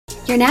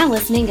You're now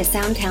listening to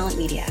Sound Talent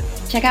Media.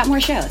 Check out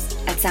more shows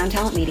at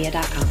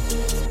soundtalentmedia.com.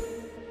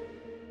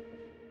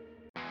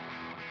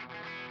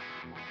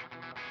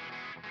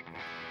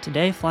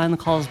 Today, Fly on the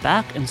Call is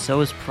back, and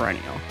so is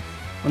Perennial.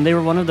 When they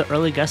were one of the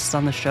early guests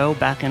on the show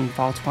back in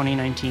fall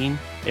 2019,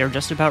 they were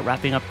just about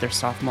wrapping up their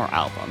sophomore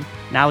album.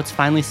 Now it's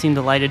finally seen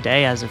the light of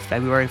day as of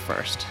February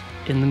 1st.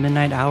 In the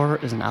Midnight Hour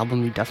is an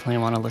album you definitely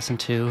want to listen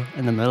to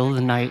in the middle of the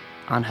night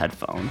on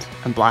headphones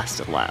and blast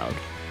it loud.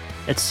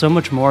 It's so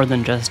much more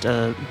than just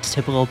a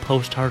typical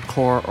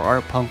post-hardcore or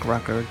art punk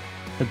record.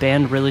 The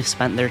band really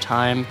spent their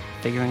time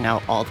figuring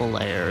out all the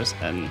layers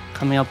and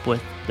coming up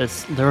with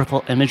this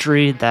lyrical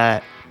imagery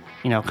that,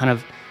 kind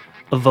of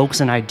evokes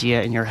an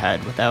idea in your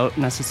head without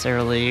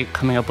necessarily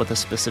coming up with a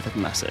specific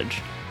message.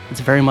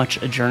 It's very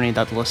much a journey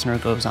that the listener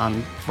goes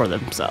on for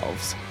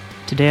themselves.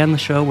 Today on the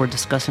show, we're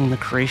discussing the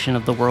creation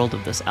of the world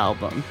of this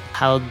album,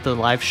 how the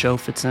live show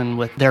fits in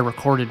with their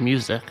recorded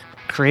music,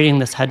 creating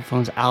this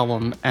headphones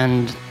album,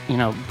 and,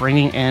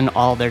 bringing in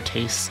all their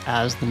tastes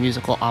as the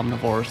musical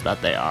omnivores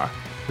that they are.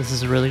 This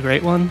is a really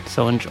great one,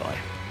 so enjoy.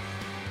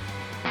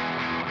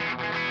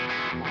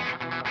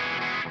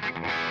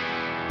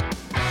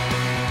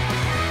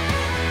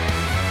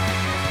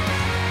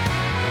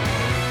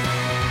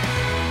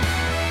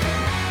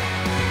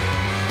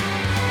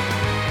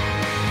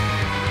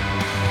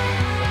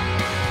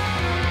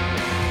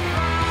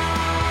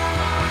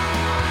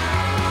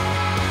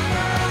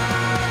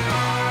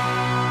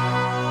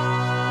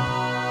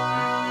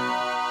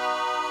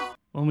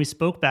 When we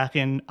spoke back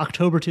in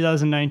October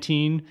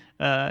 2019,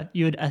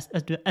 you had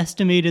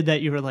estimated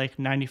that you were like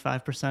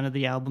 95% of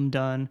the album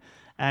done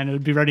and it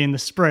would be ready in the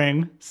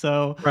spring.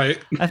 So right.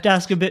 I have to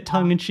ask a bit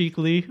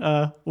tongue-in-cheekly,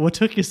 what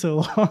took you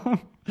so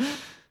long?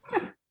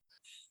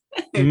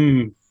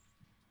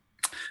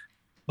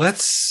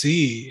 Let's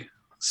see.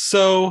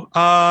 So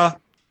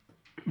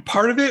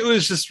part of it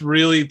was just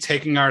really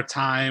taking our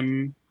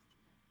time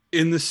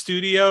in the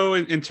studio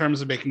in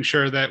terms of making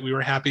sure that we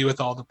were happy with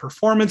all the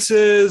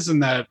performances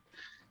and that,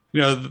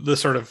 the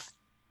sort of,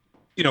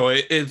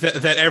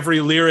 that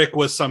every lyric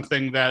was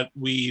something that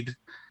we'd,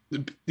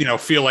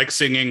 feel like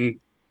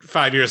singing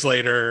 5 years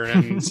later,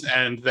 and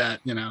and that,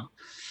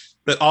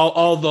 that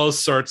all those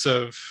sorts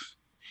of,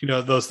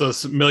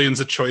 those millions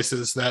of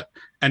choices that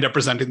end up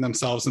presenting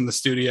themselves in the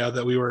studio,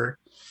 that we were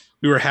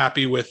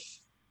happy with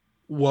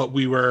what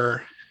we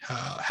were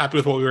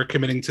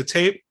committing to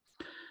tape.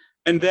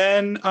 And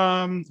then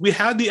we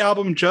had the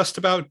album just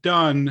about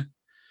done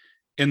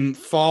in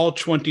fall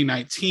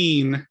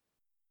 2019.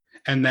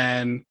 And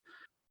then,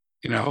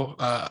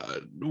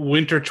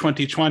 winter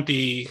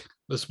 2020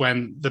 was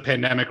when the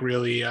pandemic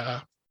really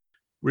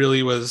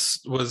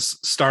was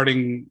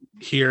starting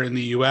here in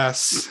the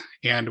US.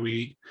 And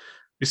we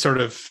sort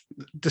of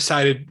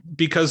decided,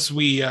 because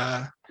we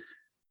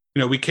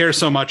care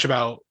so much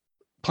about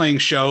playing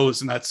shows,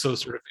 and that's so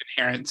sort of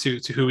inherent to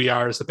who we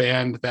are as a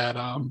band, that,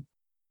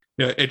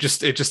 it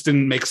just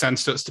didn't make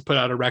sense to us to put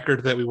out a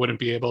record that we wouldn't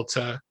be able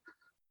to,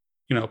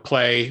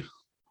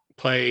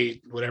 play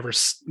whatever,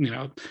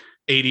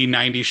 80,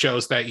 90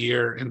 shows that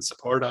year in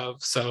support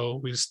of. So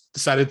we just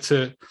decided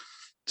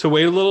to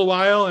wait a little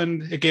while,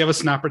 and it gave us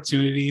an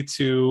opportunity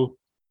to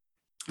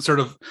sort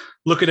of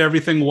look at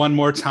everything one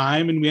more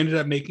time. And we ended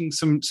up making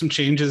some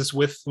changes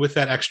with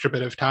that extra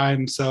bit of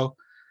time. So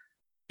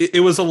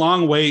it was a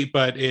long wait,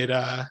 but it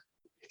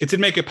did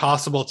make it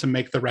possible to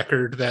make the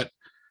record that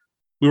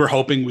we were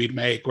hoping we'd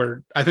make.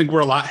 I think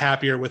we're a lot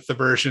happier with the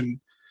version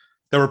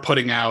that we're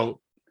putting out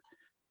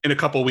in a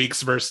couple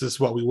weeks versus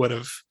what we would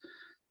have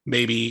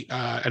maybe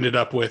ended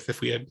up with if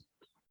we had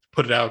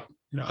put it out,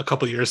 a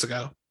couple years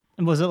ago.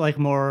 And was it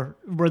were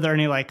there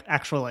any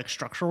actual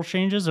structural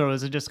changes, or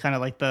was it just kind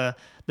of like the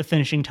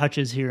finishing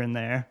touches here and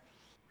there?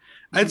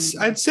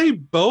 I'd say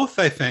both,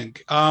 I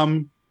think.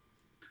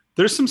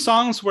 There's some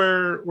songs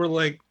where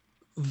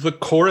the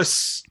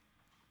chorus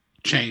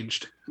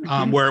changed,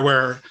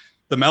 where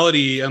the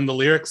melody and the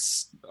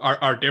lyrics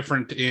are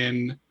different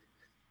in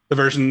the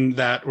version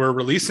that we're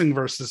releasing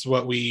versus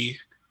what we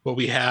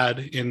had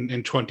in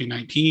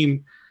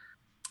 2019.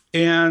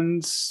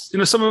 And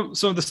some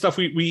of the stuff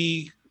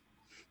we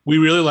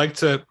really like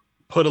to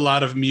put a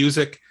lot of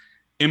music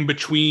in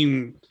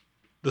between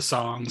the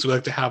songs. We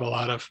like to have a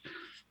lot of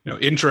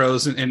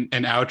intros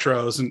and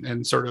outros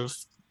and sort of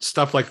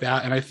stuff like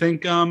that. And I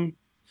think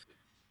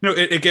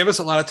it gave us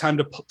a lot of time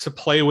to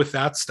play with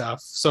that stuff.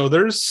 So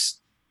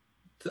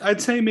I'd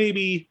say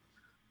maybe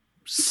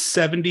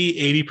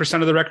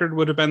 70-80% of the record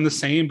would have been the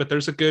same, but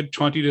there's a good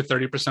 20 to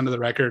 30% of the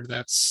record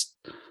that's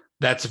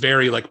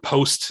very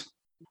post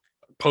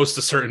a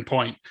certain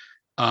point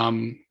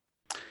in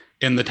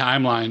the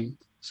timeline.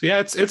 So yeah,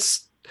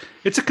 it's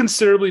a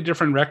considerably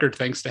different record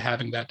thanks to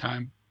having that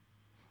time.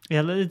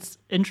 Yeah, it's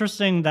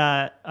interesting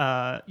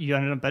that you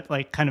ended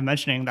up kind of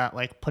mentioning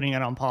that putting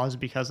it on pause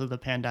because of the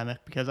pandemic,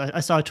 because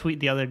I saw a tweet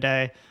the other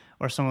day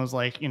where someone was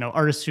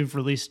artists who've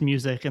released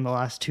music in the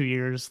last 2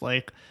 years,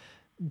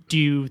 do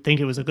you think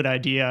it was a good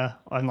idea?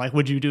 And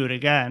would you do it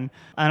again?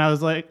 And I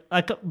was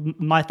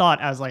my thought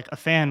as a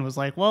fan was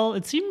well,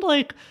 it seemed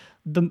like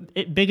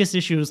biggest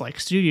issue is like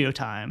studio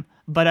time.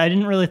 But I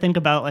didn't really think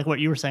about like what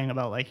you were saying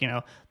about like,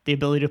 the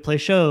ability to play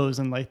shows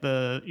and like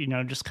the,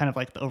 just kind of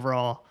like the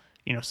overall,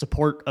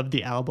 support of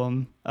the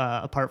album,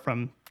 apart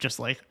from just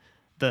like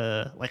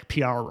the like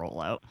PR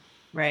rollout.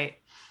 Right.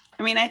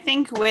 I mean, I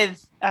think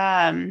with,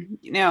 having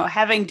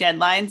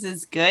deadlines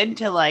is good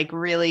to like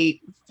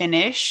really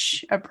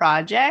finish a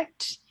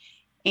project,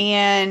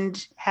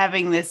 and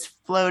having this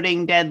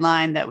floating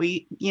deadline that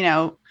we,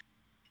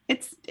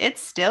 it's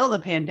still the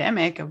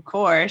pandemic, of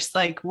course,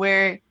 like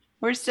we're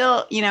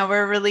still,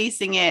 we're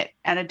releasing it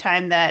at a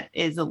time that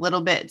is a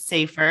little bit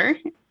safer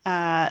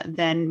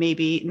than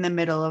maybe in the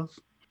middle of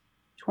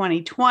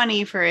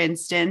 2020, for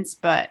instance.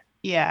 But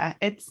yeah,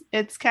 it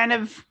was kind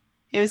of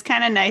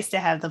nice to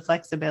have the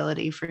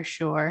flexibility for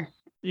sure.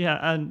 Yeah.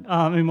 And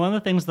I mean, one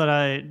of the things that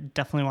I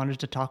definitely wanted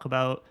to talk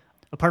about,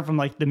 apart from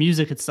like the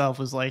music itself,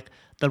 was like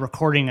the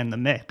recording and the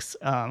mix.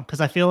 Cause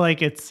I feel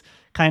like it's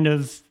kind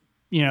of,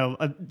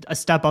 a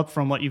step up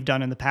from what you've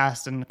done in the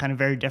past and kind of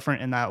very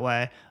different in that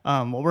way.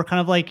 What were kind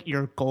of like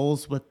your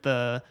goals with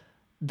the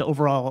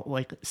overall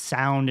like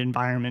sound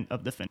environment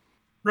of the film?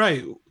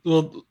 Right.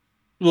 Well,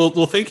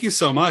 thank you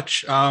so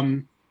much.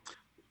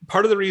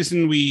 Part of the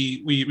reason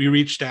we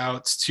reached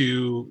out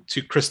to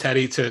Chris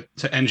Teddy to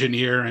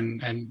engineer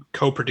and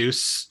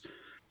co-produce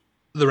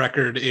the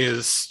record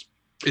is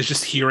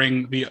just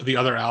hearing the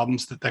other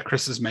albums that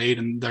Chris has made,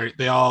 and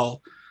they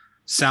all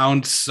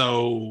sound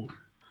so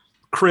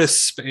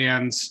crisp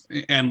and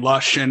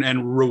lush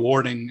and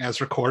rewarding as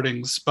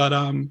recordings. But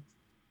in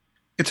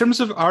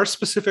terms of our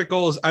specific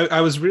goals,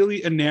 I was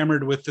really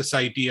enamored with this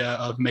idea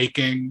of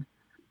making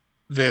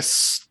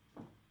this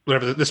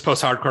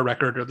post-hardcore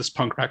record or this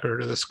punk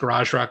record or this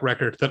garage rock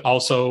record that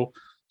also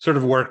sort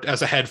of worked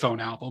as a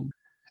headphone album,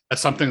 as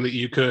something that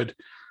you could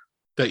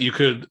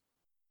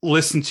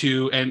listen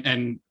to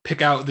and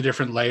pick out the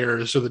different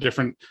layers or the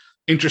different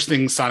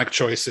interesting sonic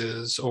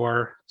choices,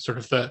 or sort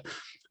of the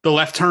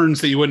left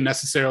turns that you wouldn't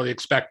necessarily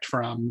expect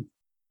from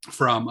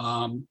sort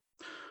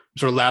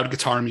of loud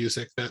guitar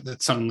music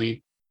that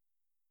suddenly,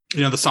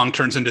 the song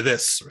turns into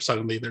this, or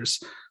suddenly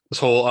there's this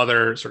whole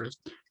other sort of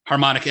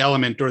harmonic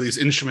element, or these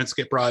instruments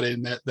get brought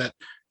in that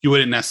you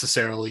wouldn't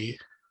necessarily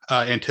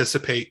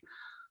anticipate.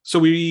 So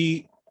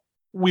we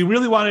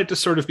really wanted to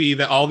sort of be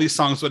that all these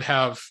songs would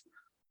have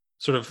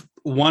sort of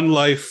one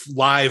life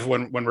live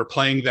when we're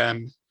playing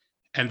them,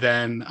 and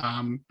then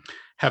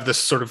have this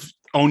sort of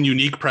own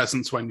unique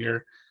presence when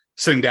you're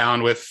sitting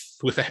down with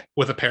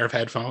a pair of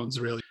headphones,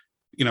 really,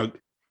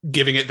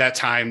 giving it that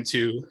time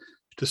to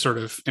sort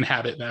of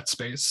inhabit that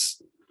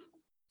space.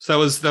 So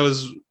that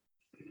was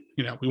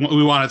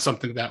we wanted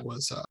something that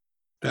was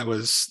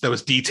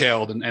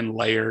detailed and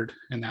layered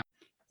in that.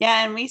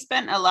 Yeah, and we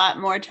spent a lot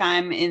more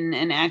time in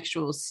an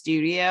actual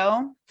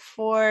studio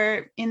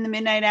for In the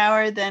Midnight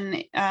Hour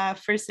than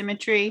for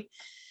Symmetry,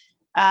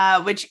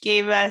 which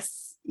gave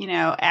us,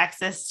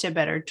 access to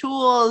better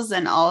tools,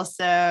 and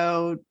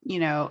also,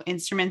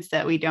 instruments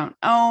that we don't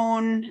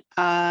own.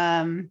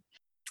 And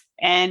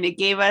it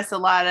gave us a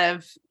lot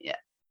of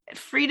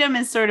freedom,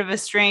 is sort of a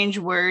strange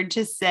word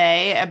to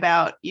say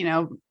about,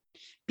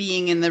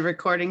 being in the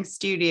recording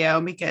studio,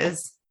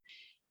 because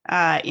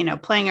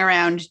playing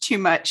around too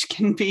much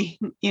can be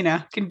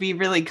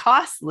really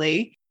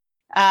costly.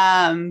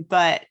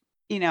 But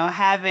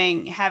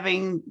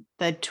having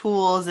the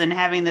tools and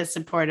having the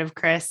support of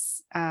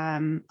Chris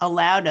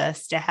allowed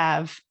us to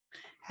have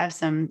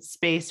some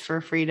space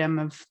for freedom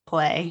of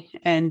play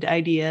and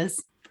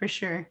ideas, for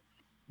sure.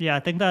 Yeah, I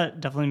think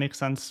that definitely makes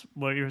sense,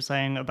 what you were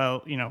saying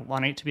about,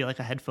 wanting it to be like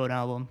a headphone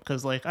album.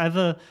 Because like I have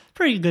a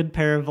pretty good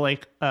pair of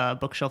like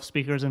bookshelf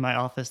speakers in my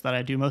office that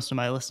I do most of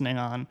my listening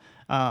on.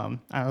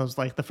 I was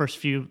like the first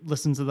few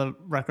listens of the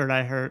record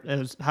I heard,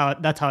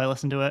 that's how I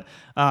listened to it.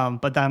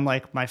 But then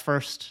like my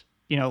first,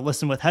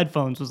 listen with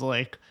headphones was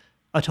like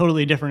a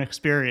totally different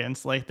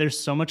experience. Like there's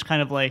so much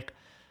kind of like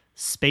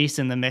space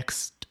in the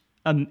mix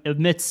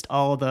amidst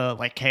all the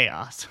like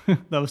chaos.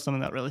 That was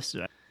something that really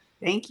stood out.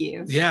 Thank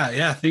you.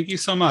 Yeah. Thank you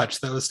so much.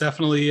 That was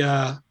definitely,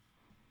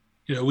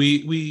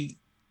 we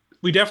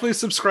definitely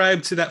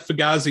subscribe to that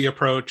Fugazi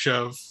approach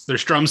of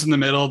there's drums in the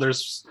middle,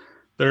 there's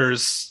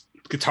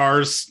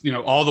guitars,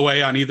 all the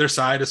way on either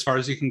side as far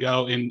as you can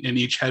go in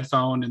each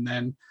headphone, and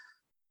then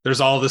there's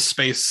all this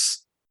space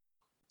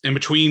in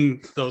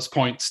between those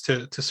points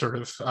to sort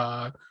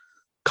of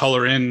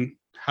color in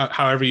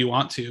however you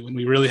want to. And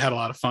we really had a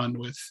lot of fun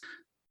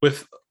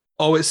with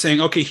always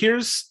saying, okay,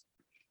 here's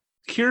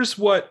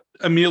what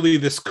immediately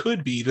this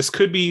could be. This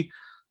could be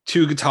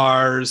two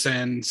guitars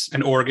and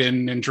an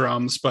organ and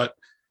drums, but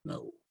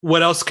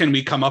what else can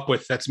we come up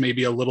with that's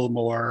maybe a little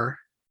more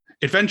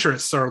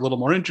adventurous or a little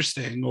more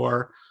interesting,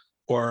 or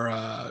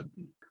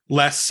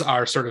less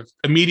our sort of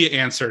immediate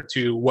answer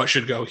to what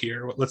should go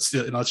here. Let's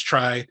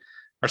try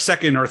our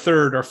second or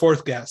third or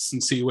fourth guess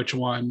and see which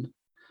one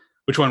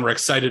we're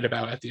excited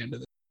about at the end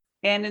of it.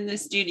 And in the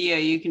studio,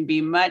 you can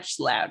be much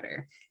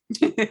louder.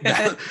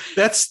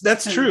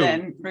 That's true.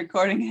 Than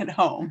recording at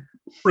home.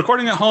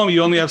 Recording at home,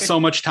 you only have so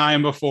much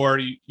time before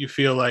you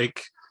feel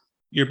like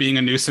you're being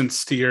a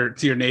nuisance to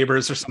your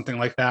neighbors or something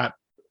like that.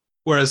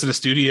 Whereas in a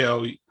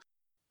studio,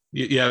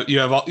 you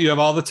have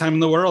all the time in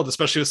the world,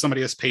 especially with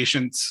somebody as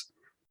patient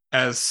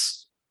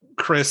as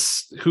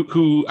Chris,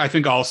 who I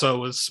think also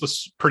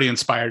was pretty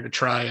inspired to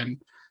try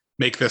and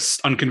make this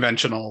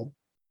unconventional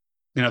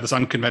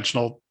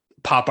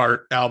pop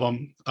art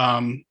album.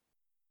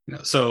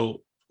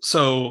 So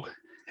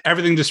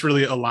everything just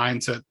really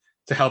aligned to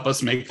help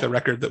us make the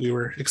record that we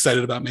were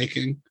excited about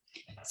making.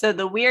 So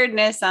the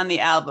weirdness on the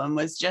album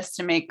was just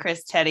to make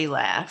Chris Teddy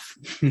laugh.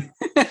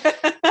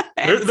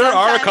 there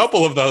are a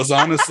couple of those,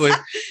 honestly.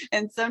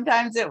 And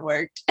sometimes it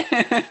worked.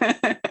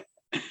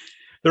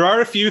 There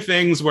are a few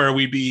things where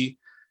we'd be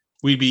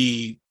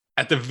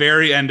at the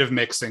very end of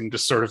mixing,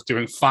 just sort of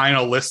doing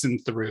final listen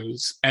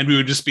throughs, and we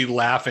would just be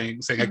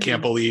laughing, saying, I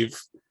can't believe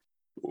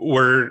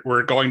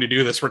we're going to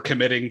do this. We're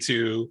committing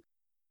to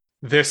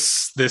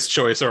this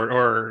choice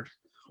or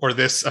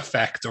this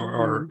effect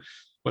or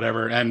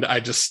whatever. And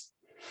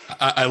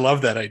I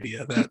love that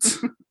idea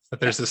that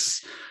there's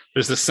this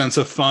sense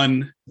of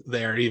fun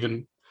there,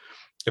 even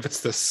if it's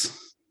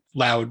this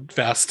loud,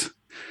 fast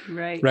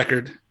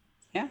record.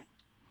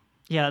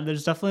 Yeah,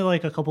 there's definitely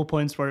like a couple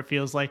points where it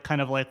feels like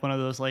kind of like one of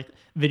those like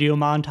video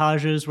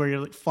montages where you're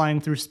like flying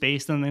through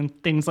space and then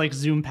things like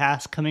zoom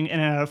past, coming in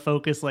and out of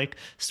focus, like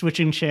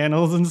switching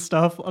channels and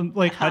stuff.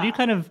 Like, how do you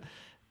kind of,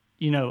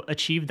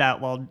 achieve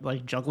that while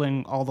like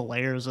juggling all the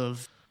layers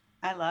of...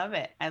 I love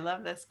it. I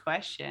love this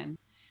question.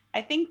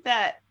 I think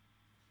that,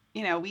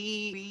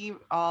 we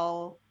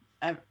all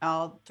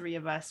three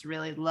of us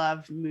really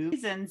love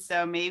movies. And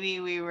so maybe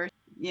we were,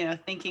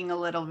 thinking a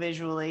little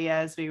visually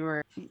as we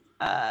were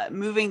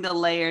moving the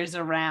layers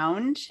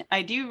around.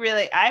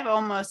 I've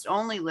almost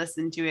only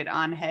listened to it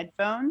on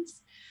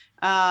headphones.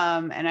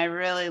 And I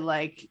really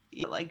like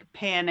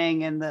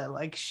panning and the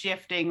like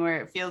shifting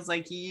where it feels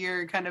like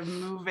you're kind of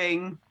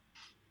moving,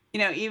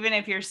 even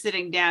if you're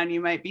sitting down,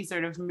 you might be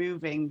sort of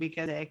moving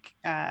because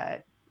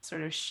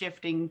sort of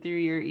shifting through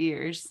your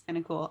ears. Kind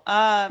of cool.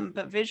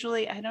 But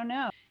visually, I don't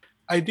know.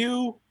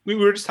 We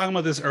were just talking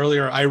about this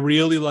earlier. I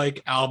really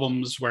like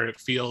albums where it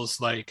feels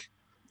like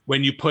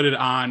when you put it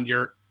on,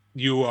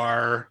 you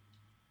are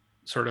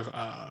sort of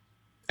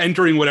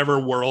entering whatever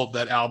world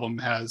that album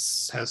has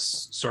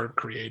sort of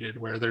created,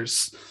 where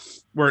there's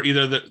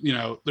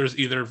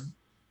either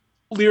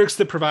lyrics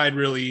that provide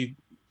really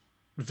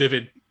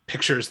vivid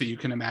pictures that you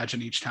can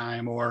imagine each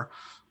time, or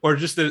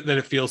just that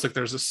it feels like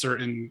there's a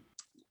certain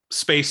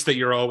space that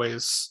you're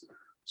always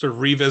sort of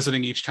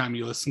revisiting each time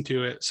you listen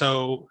to it.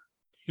 So,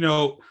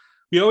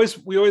 we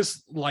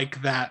always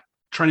like that,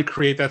 trying to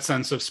create that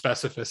sense of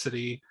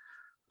specificity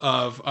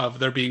of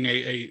there being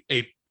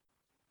a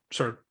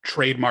sort of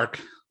trademark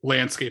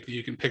landscape that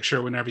you can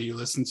picture whenever you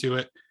listen to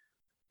it.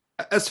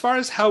 As far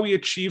as how we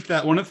achieved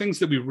that, one of the things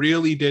that we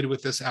really did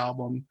with this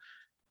album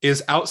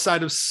is,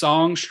 outside of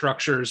song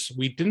structures,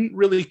 we didn't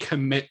really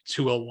commit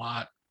to a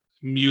lot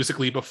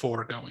musically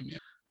before going in.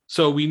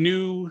 So we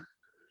knew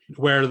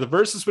where the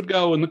verses would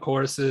go and the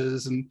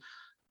choruses and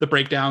the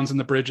breakdowns and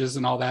the bridges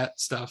and all that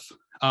stuff.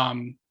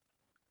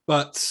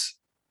 But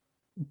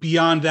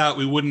beyond that,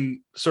 we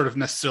wouldn't sort of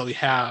necessarily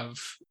have,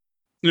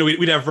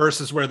 we'd have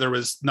verses where there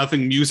was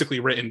nothing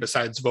musically written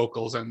besides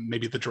vocals and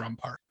maybe the drum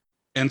part.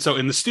 And so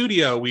in the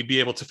studio, we'd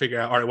be able to figure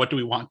out, all right, what do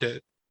we want to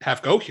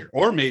have go here?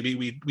 Or maybe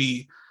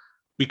we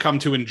come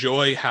to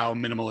enjoy how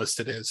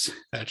minimalist it is.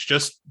 That's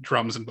just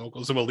drums and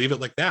vocals, and we'll leave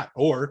it like that.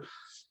 Or,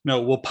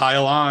 we'll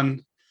pile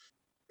on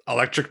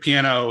electric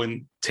piano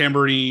and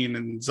tambourine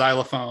and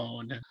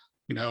xylophone and,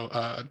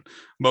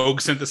 Moog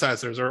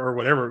synthesizers or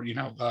whatever,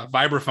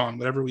 vibraphone,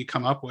 whatever we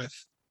come up with.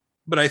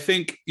 But I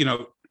think,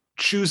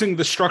 choosing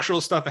the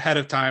structural stuff ahead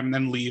of time and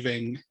then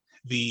leaving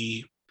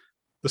the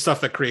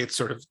stuff that creates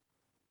sort of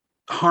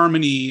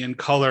harmony and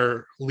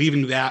color,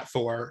 leaving that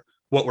for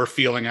what we're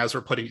feeling as we're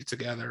putting it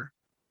together,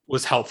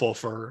 was helpful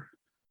for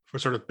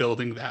sort of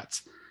building that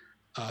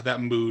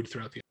mood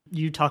throughout the...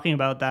 You talking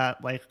about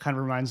that like kind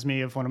of reminds me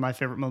of one of my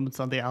favorite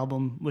moments on the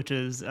album, which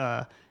is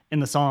in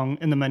the song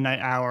In the Midnight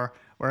Hour,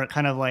 where it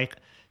kind of like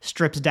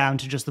strips down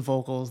to just the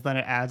vocals, then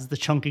it adds the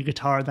chunky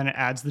guitar, then it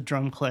adds the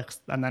drum clicks,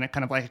 and then it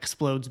kind of like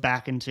explodes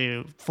back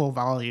into full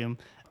volume.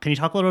 Can you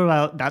talk a little bit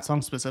about that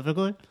song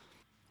specifically?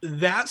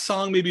 That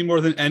song, maybe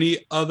more than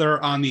any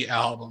other on the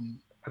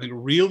album, I think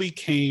really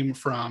came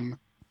from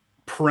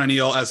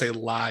Perennial as a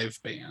live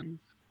band.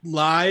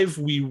 Live,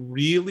 we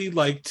really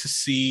like to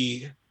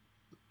see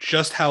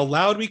just how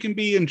loud we can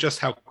be and just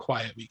how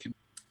quiet we can be.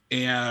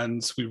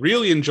 And we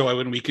really enjoy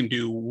when we can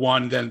do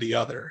one then the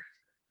other.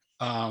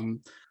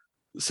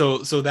 So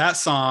that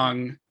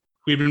song,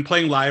 we've been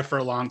playing live for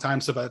a long time.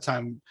 So by the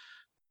time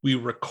we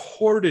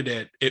recorded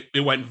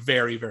it went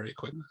very, very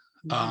quick.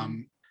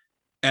 And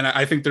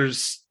I think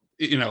there's,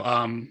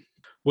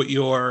 what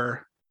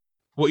you're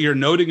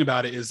noting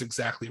about it is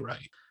exactly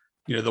right.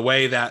 The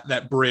way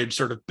that bridge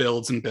sort of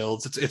builds and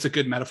builds, it's a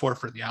good metaphor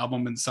for the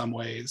album in some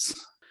ways.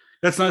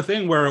 That's another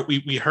thing where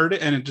we heard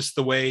it, and it just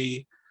the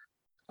way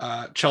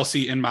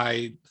Chelsea and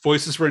my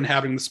voices were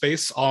inhabiting the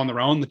space all on their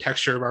own, the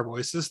texture of our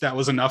voices, that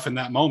was enough in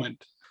that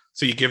moment.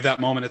 So you give that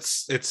moment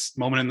its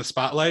moment in the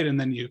spotlight, and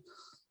then you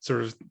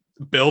sort of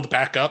build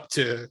back up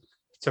to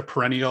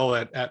Perennial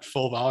at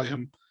full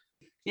volume.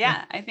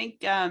 Yeah, I think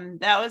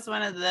that was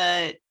one of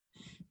the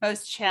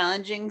most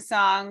challenging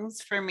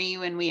songs for me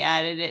when we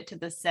added it to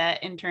the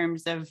set, in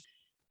terms of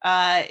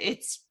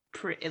it's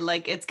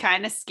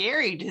kind of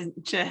scary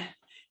to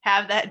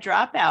have that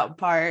dropout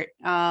part.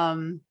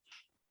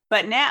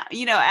 But now,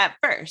 at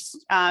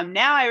first,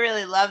 now I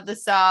really love the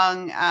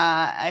song.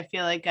 I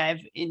feel like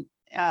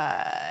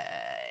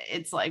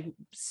it's like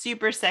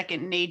super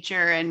second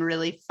nature and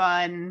really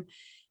fun.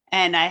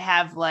 And I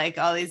have like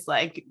all these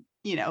like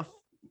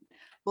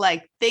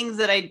things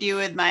that I do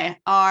with my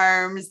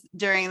arms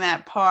during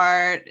that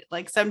part.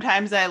 Like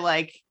sometimes I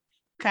like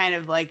kind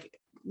of like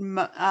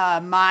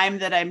mime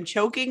that I'm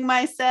choking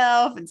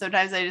myself. And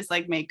sometimes I just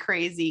like make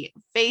crazy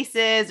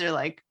faces or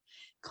like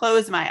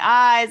close my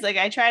eyes. Like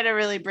I try to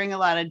really bring a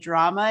lot of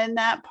drama in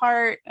that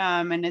part.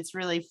 And it's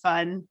really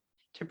fun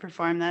to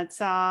perform that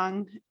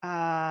song.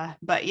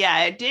 But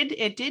yeah, it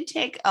did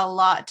take a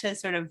lot to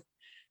sort of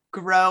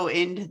grow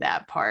into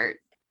that part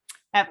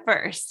at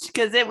first,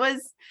 because that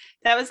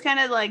was kind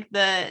of like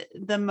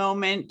the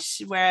moment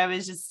where I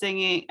was just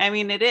singing. I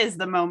mean, it is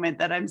the moment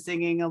that I'm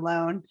singing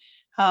alone,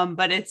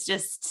 but it's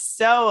just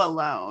so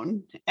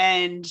alone.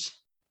 And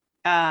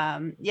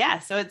so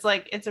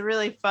it's a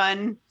really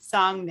fun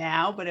song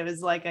now, but it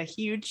was like a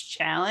huge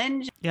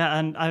challenge. Yeah,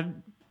 and I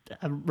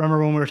remember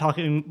when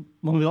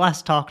we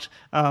last talked,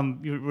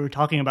 we were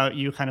talking about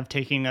you kind of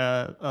taking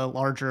a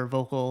larger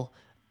vocal,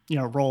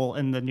 role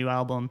in the new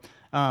album.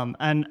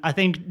 And I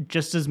think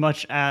just as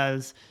much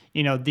as,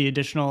 the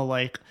additional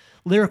like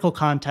lyrical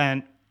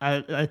content,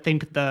 I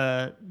think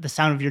the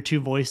sound of your two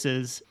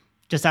voices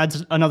just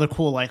adds another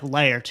cool like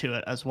layer to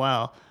it as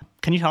well.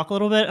 Can you talk a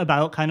little bit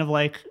about kind of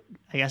like,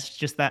 I guess,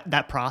 just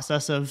that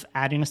process of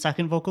adding a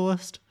second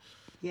vocalist?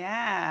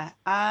 Yeah.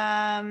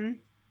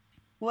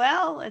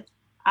 Well,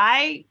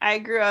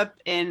 I grew up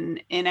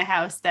in a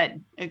house that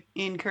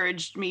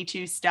encouraged me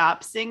to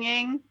stop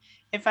singing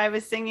if I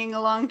was singing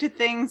along to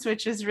things,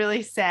 which is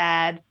really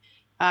sad.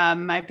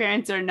 My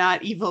parents are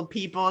not evil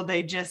people.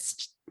 They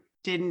just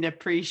didn't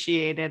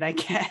appreciate it, I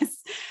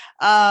guess.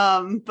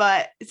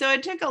 But so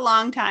it took a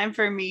long time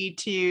for me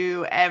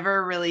to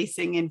ever really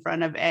sing in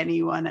front of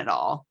anyone at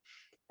all.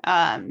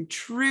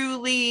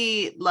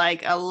 Truly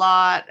like a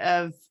lot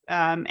of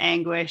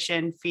anguish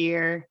and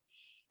fear.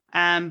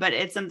 But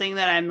it's something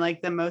that I'm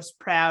like the most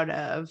proud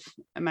of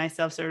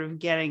myself, sort of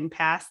getting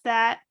past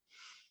that.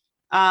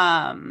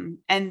 And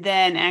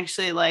then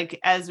actually, like,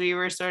 as we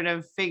were sort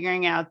of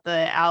figuring out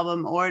the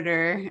album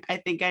order, I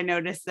think I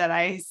noticed that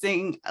I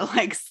sing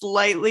like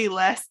slightly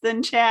less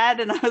than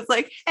Chad. And I was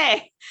like,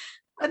 hey,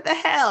 what the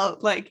hell?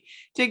 Like,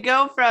 to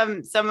go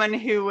from someone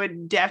who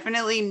would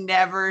definitely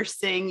never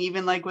sing,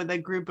 even like with a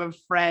group of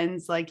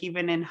friends, like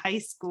even in high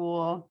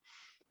school,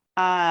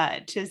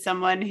 to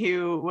someone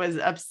who was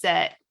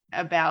upset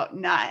about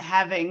not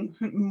having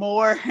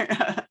more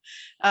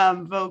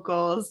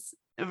vocals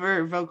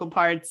or vocal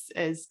parts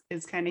is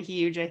kind of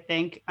huge, I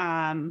think.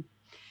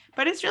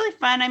 But it's really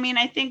fun. I mean,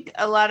 I think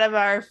a lot of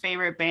our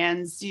favorite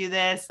bands do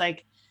this.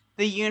 Like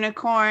the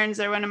Unicorns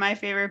are one of my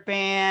favorite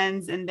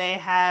bands, and they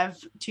have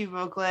two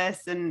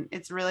vocalists, and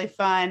it's really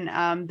fun.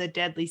 The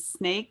Deadly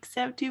Snakes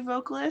have two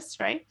vocalists,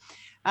 right?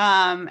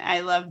 I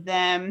love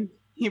them.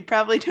 You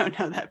probably don't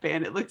know that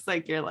band. It looks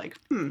like you're like,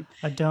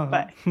 I don't.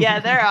 But yeah,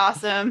 they're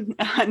awesome.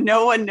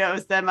 No one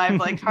knows them. I've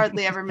like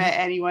hardly ever met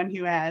anyone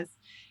who has.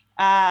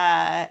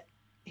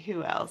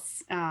 Who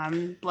else?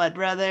 Blood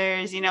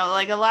Brothers,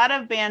 like a lot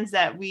of bands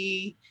that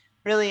we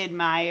really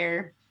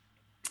admire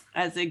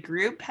as a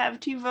group have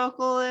two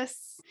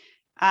vocalists.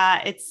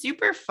 It's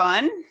super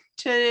fun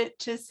to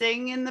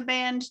sing in the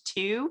band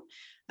too.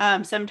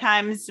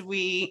 Sometimes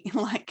we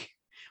like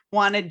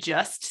want to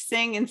just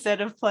sing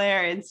instead of play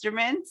our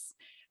instruments.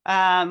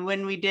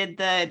 When we did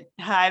the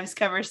Hives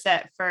cover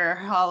set for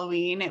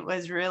Halloween, it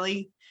was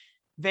really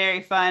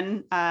very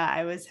fun.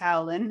 I was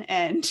howling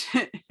and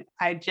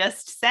I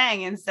just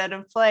sang instead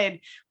of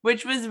played,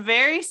 which was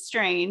very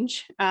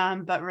strange,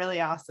 but really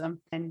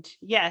awesome. And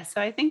yeah, so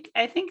I think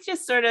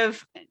just sort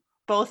of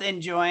both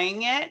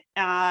enjoying it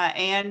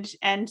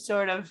and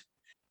sort of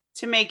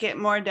to make it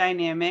more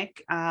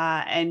dynamic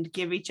and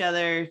give each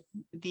other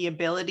the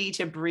ability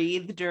to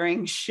breathe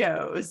during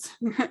shows.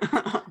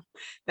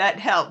 That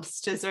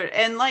helps to sort of,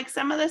 and like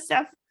some of the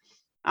stuff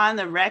on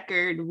the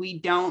record, we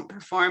don't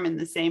perform in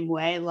the same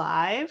way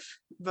live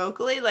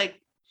vocally.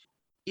 Like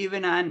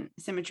even on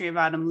Symmetry of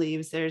Autumn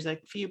Leaves, there's a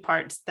few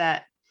parts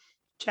that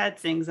Chad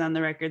sings on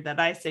the record that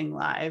I sing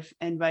live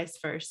and vice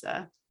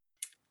versa.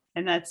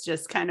 And that's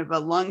just kind of a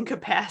lung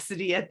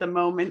capacity at the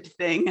moment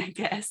thing, I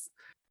guess.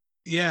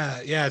 Yeah,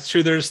 it's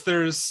true.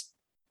 There's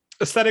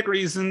aesthetic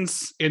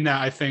reasons in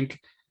that. I think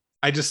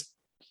I just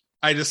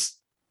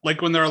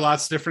like when there are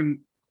lots of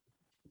different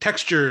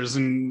textures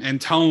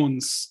and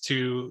tones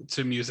to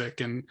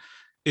music, and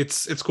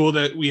it's cool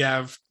that we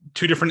have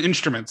two different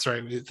instruments,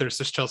 right? There's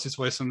just Chelsea's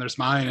voice and there's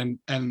mine,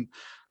 and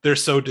they're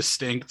so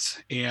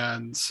distinct.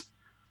 And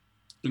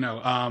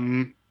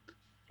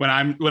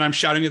when I'm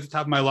shouting at the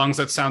top of my lungs,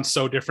 that sounds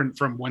so different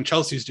from when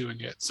Chelsea's doing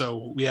it.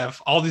 So we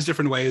have all these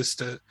different ways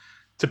to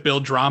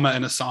build drama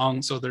in a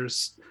song. So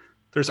there's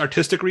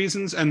artistic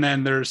reasons, and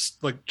then there's,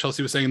 like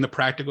Chelsea was saying, the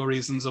practical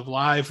reasons of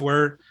live,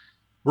 where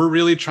we're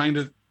really trying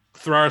to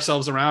throw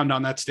ourselves around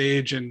on that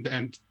stage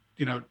and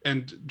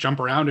jump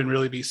around and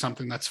really be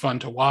something that's fun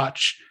to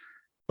watch.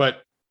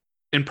 But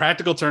in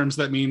practical terms,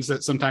 that means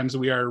that sometimes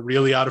we are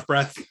really out of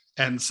breath.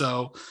 And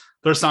so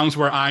there's songs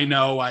where I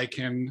know I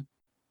can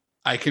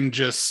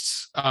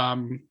just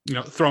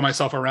throw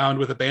myself around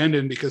with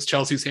abandon because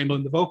Chelsea's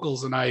handling the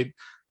vocals, and I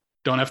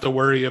don't have to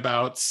worry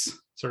about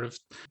sort of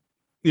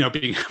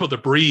being able to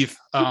breathe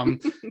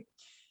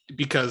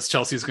because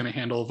Chelsea's going to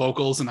handle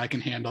vocals and I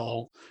can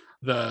handle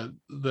the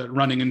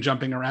running and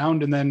jumping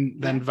around, and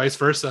then vice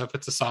versa. If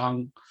it's a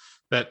song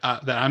that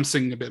I'm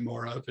singing a bit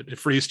more of, it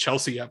frees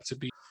Chelsea up to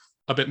be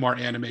a bit more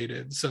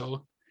animated.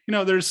 So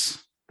there's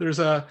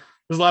a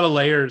lot of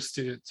layers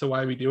to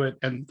why we do it.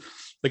 And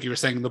like you were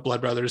saying, the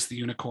Blood Brothers, the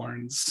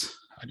Unicorns,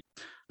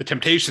 the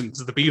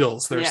Temptations, the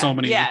Beatles. There's so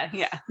many,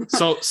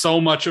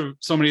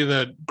 so many of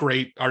the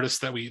great artists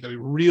that we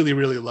really,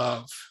 really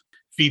love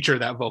feature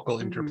that vocal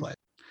interplay.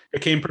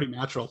 It came pretty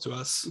natural to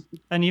us.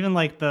 And even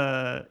like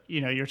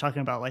you're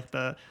talking about like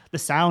the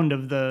sound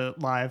of the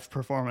live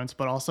performance,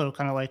 but also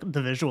kind of like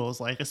the visuals,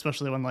 like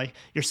especially when like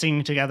you're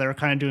singing together,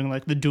 kind of doing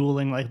like the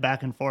dueling, like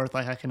back and forth.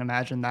 Like I can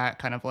imagine that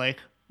kind of like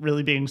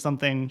really being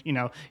something,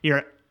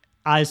 your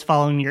eyes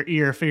following your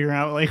ear, figuring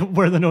out like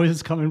where the noise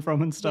is coming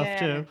from and stuff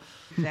too.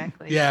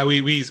 Exactly. Yeah,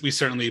 we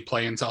certainly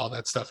play into all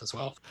that stuff as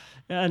well.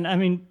 And I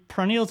mean,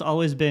 Perennial's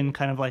always been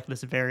kind of like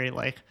this very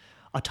like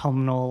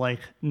autumnal, like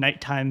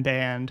nighttime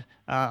band.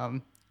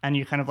 And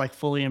you kind of like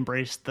fully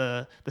embrace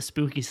the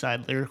spooky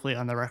side lyrically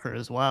on the record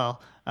as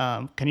well.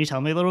 Can you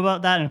tell me a little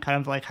about that and kind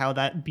of like how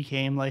that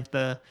became like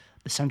the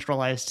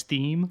centralized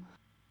theme?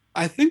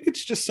 I think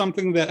it's just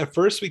something that at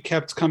first we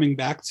kept coming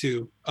back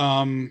to.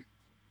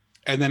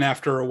 And then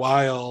after a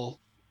while,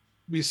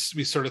 we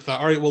sort of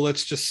thought, all right, well,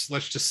 let's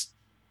just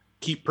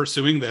keep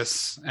pursuing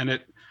this. And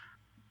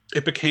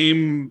it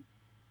became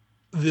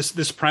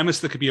this premise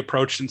that could be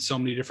approached in so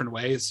many different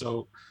ways.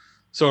 So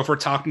if we're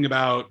talking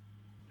about,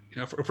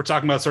 if we're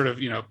talking about sort of,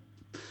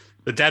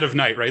 the dead of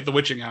night, right? The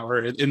witching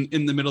hour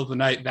in the middle of the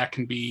night, that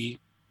can be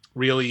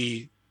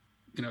really,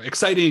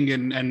 exciting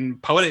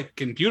and poetic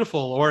and beautiful,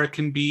 or it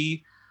can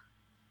be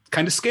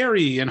kind of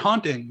scary and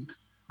haunting,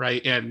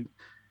 right? And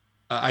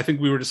I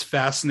think we were just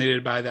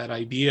fascinated by that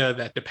idea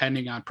that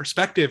depending on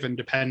perspective and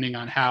depending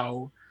on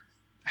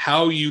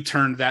how you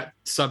turn that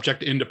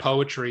subject into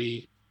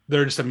poetry,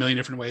 there are just a million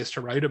different ways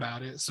to write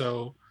about it.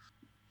 So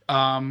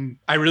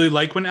I really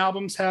like when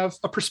albums have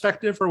a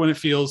perspective, or when it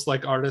feels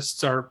like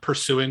artists are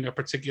pursuing a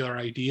particular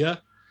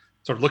idea,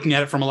 sort of looking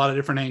at it from a lot of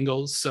different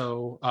angles.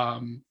 So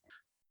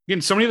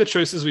again, so many of the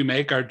choices we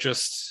make are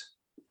just,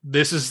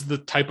 this is the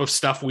type of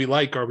stuff we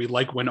like, or we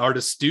like when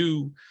artists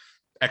do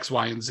X,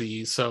 Y, and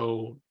Z.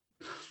 So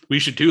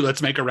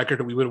let's make a record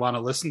that we would want to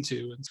listen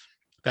to. And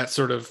that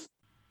sort of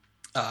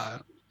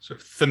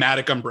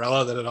thematic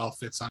umbrella that it all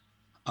fits on.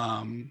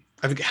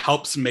 I think it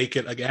helps make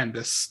it, again,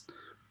 this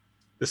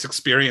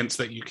experience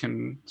that you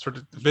can sort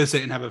of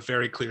visit and have a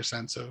very clear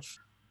sense of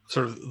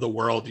sort of the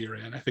world you're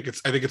in. I think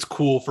it's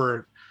cool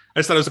I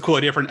just thought it was a cool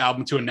idea for an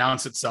album to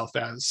announce itself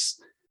as,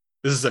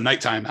 this is a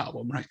nighttime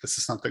album, right? This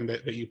is something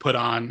that you put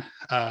on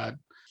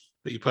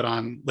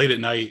late at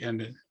night,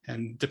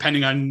 and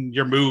depending on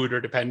your mood,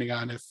 or depending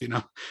on if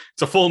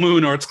it's a full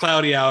moon or it's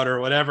cloudy out or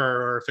whatever,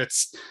 or if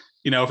it's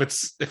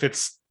if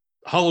it's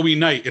Halloween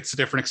night, it's a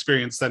different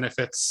experience than if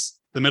it's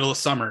the middle of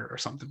summer or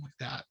something like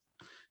that.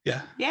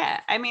 Yeah.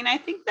 I mean, I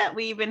think that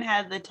we even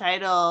had the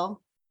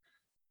title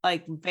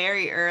like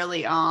very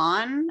early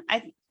on.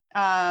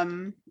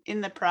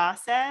 In the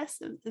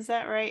process, is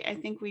that right? I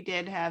think we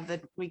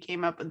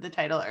came up with the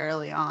title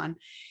early on.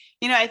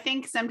 I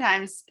think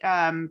sometimes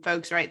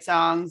folks write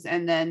songs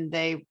and then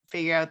they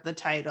figure out the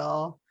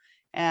title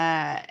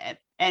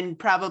and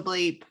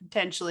probably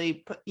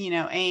potentially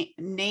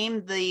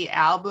name the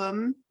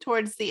album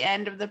towards the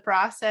end of the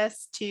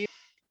process too.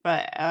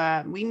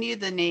 But we knew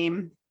the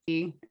name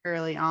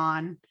early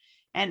on.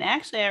 And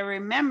actually, I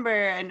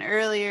remember an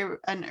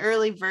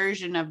early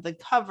version of the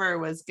cover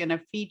was going to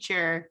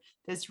feature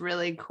this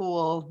really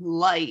cool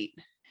light.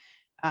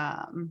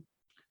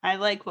 I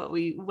like what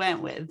we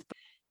went with.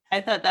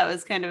 I thought that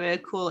was kind of a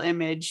cool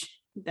image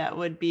that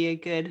would be a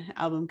good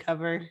album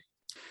cover.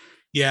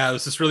 Yeah, it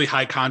was this really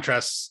high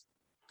contrast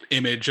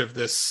image of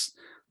this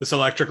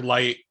electric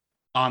light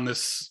on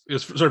this. It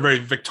was sort of very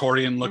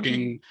Victorian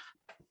looking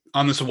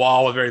on this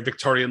wall, a very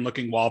Victorian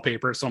looking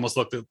wallpaper. It almost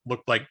looked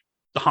like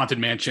the Haunted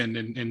Mansion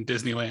in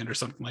Disneyland or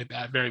something like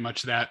that. Very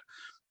much that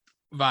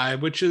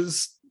vibe, which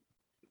is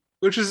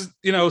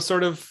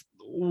sort of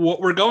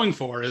what we're going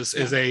for is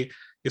a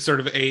sort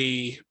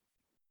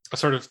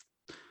of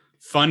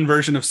fun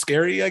version of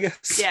scary, I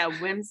guess. Yeah,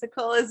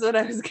 whimsical is what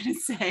I was gonna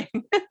say.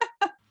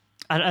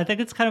 I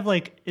think it's kind of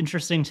like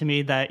interesting to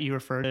me that you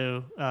refer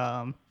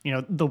to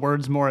the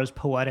words more as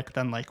poetic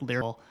than like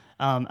lyrical,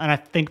 and I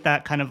think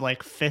that kind of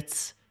like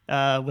fits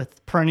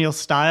with Perennial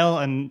style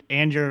and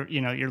your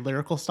your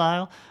lyrical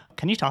style.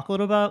 Can you talk a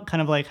little about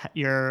kind of like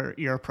your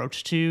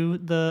approach to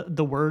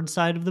the word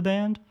side of the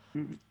band?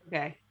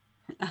 Okay,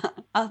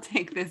 I'll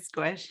take this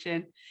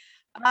question.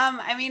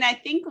 I mean, I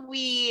think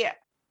we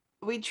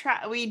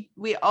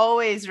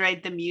always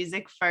write the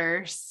music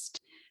first.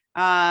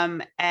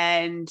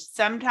 And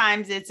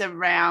sometimes it's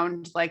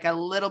around like a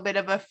little bit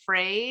of a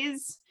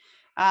phrase.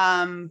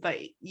 But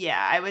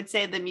yeah, I would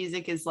say the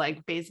music is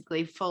like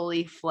basically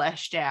fully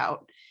fleshed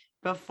out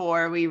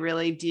before we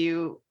really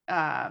do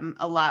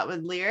a lot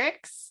with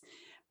lyrics.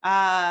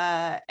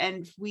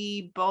 And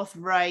we both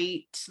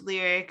write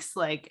lyrics.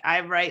 Like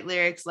I write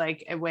lyrics,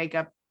 like I wake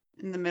up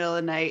in the middle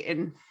of the night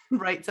and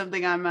write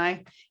something on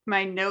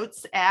my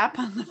notes app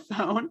on the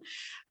phone.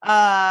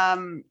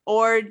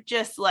 Or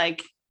just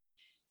like,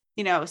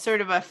 sort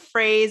of a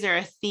phrase or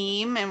a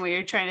theme. And we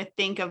were trying to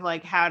think of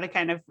like how to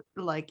kind of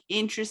like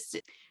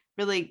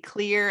really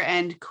clear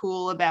and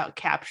cool about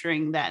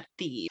capturing that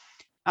theme.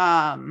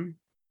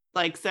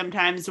 Like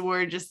sometimes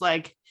we're just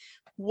like,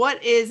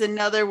 what is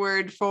another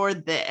word for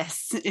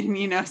this?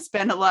 And,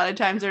 spend a lot of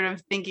time sort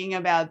of thinking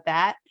about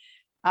that.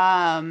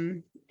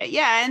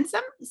 Yeah. And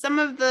some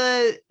of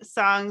the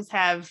songs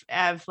have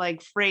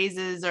like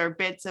phrases or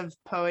bits of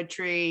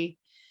poetry,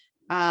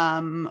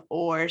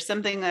 or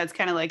something that's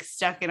kind of like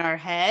stuck in our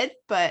head,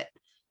 but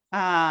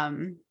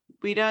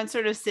we don't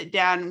sort of sit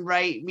down and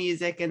write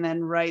music and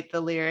then write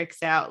the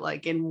lyrics out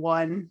like in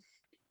one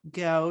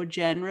go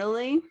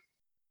generally.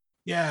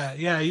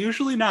 Yeah,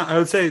 usually not. I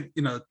would say,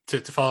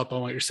 to follow up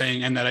on what you're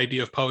saying and that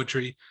idea of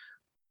poetry,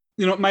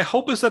 my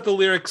hope is that the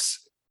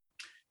lyrics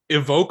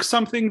evoke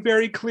something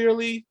very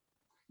clearly,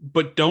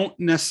 but don't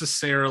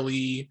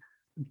necessarily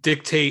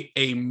dictate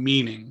a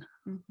meaning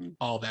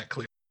all that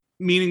clear.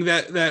 Meaning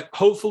that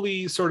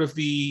hopefully sort of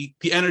the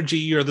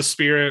energy or the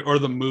spirit or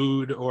the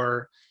mood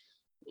or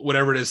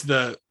whatever it is,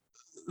 the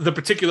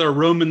particular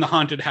room in the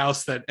haunted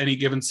house that any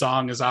given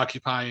song is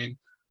occupying,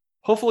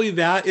 hopefully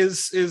that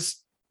is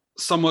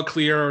somewhat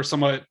clear or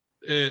somewhat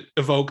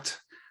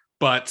evoked,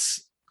 but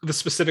the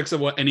specifics of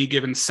what any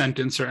given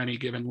sentence or any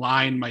given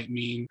line might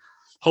mean,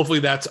 hopefully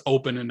that's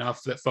open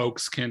enough that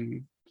folks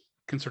can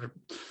sort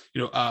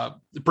of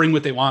bring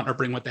what they want or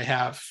bring what they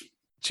have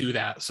to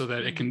that, so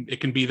that it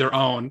can be their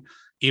own,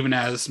 even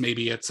as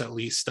maybe it's at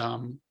least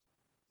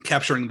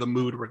capturing the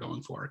mood we're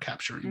going for,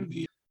 capturing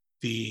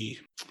the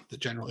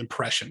general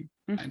impression.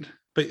 And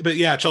but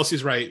yeah,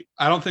 Chelsea's right.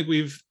 I don't think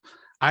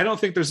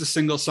there's a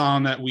single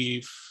song that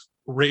we've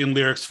written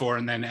lyrics for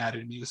and then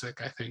added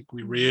music. I think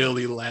we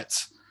really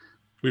let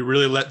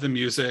the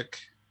music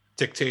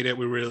dictate it.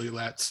 We really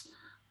let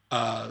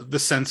the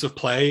sense of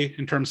play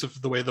in terms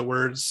of the way the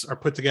words are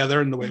put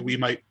together and the way we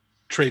might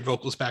trade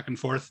vocals back and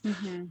forth.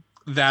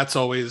 That's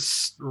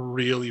always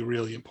really,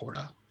 really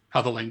important,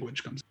 how the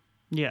language comes.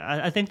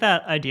 Yeah, I think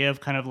that idea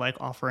of kind of like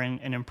offering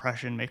an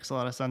impression makes a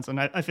lot of sense. And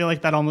I feel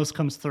like that almost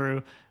comes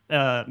through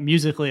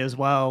musically as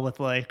well,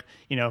 with like,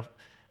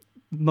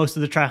 most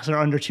of the tracks are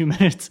under 2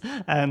 minutes,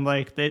 and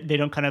like they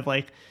don't kind of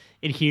like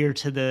adhere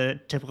to the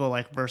typical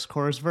like verse,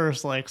 chorus,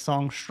 verse, like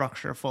song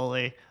structure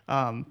fully.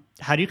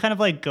 How do you kind of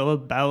like go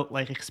about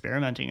like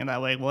experimenting in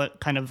that way? What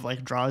kind of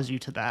like draws you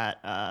to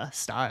that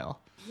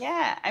style?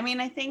 Yeah, I mean,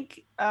 I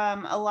think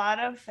a lot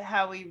of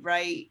how we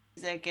write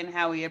music and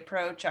how we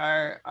approach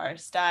our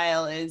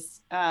style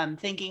is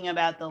thinking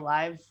about a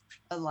live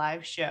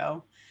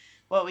show,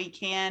 what we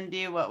can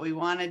do, what we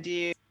want to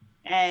do,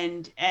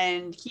 and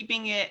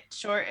keeping it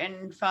short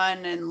and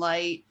fun and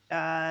light,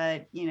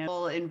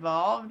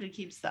 involved. It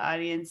keeps the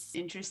audience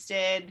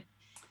interested.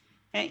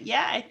 And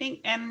yeah, I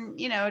think, and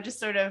just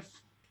sort of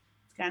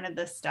kind of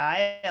the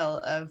style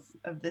of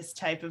this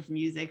type of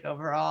music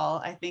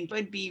overall, I think it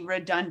would be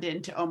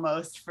redundant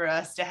almost for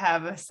us to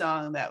have a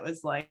song that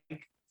was like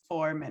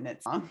 4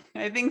 minutes long.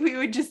 I think we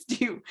would just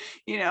do,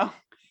 a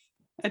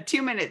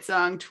 2-minute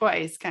song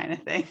twice kind of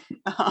thing.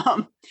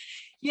 I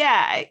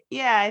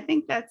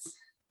think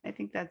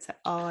that's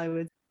all I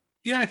would.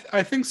 Yeah,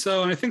 I think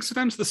so. And I think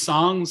sometimes the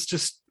songs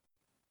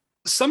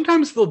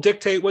sometimes they'll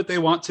dictate what they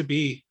want to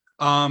be.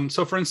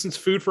 So for instance,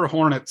 Food for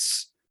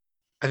Hornets,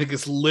 I think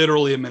it's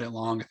literally a minute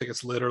long. I think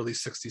it's literally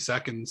 60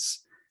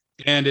 seconds.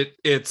 And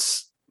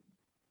it's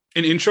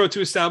an intro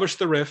to establish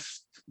the riff,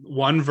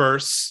 one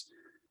verse,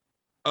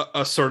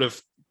 a sort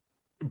of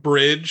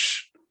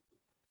bridge,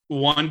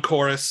 one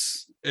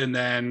chorus, and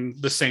then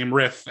the same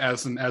riff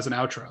as an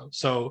outro.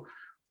 So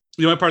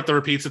the only part that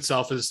repeats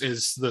itself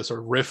is the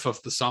sort of riff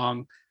of the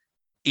song.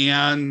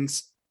 And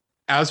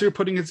as we were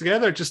putting it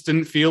together, it just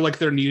didn't feel like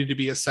there needed to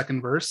be a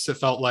second verse. It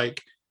felt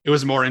like it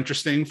was more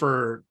interesting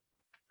for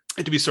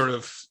it to be sort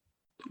of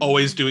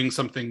always doing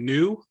something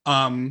new.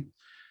 And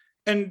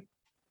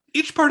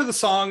each part of the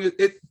song,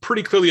 it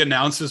pretty clearly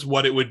announces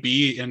what it would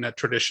be in a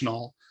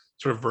traditional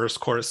sort of verse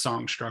chorus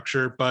song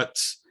structure,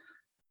 but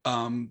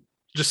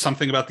just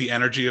something about the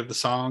energy of the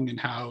song and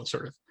how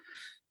sort of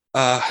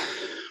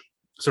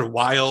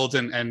wild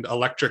and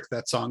electric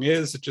that song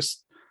is.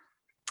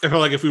 I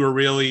felt like if we were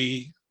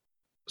really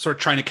sort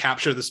of trying to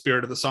capture the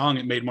spirit of the song,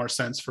 it made more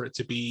sense for it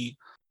to be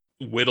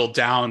whittled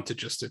down to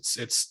just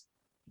its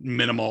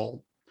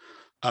minimal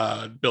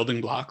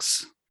building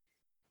blocks.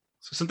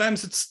 So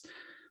sometimes it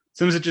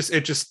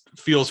just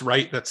feels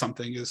right that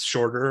something is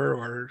shorter,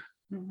 or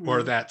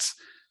that's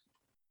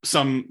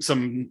some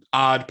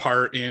odd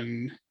part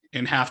in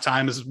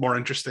halftime is more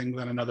interesting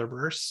than another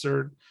verse,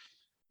 or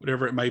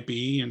whatever it might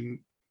be. And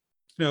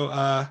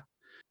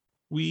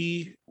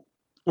we're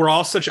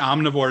all such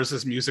omnivores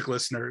as music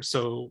listeners,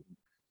 so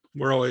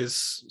we're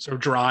always sort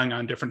of drawing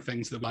on different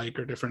things that like,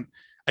 or different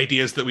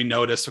ideas that we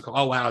notice. So,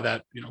 oh wow,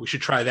 that we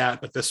should try that,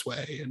 but this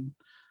way. And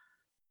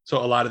so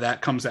a lot of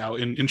that comes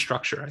out in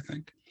structure, I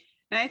think.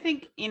 And I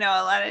think, a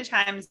lot of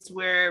times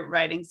we're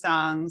writing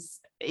songs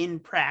in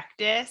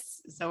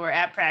practice. So we're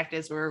at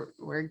practice,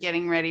 we're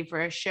getting ready for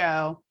a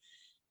show,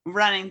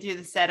 running through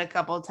the set a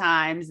couple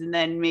times, and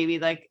then maybe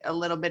like a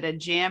little bit of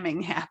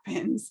jamming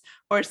happens,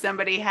 or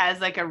somebody has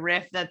like a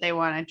riff that they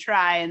want to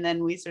try, and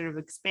then we sort of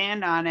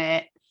expand on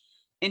it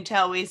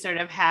until we sort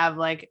of have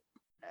like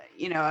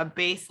a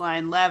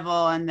baseline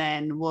level, and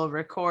then we'll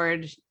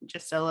record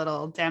just a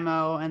little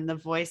demo and the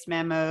voice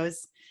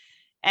memos,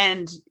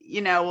 and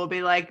we'll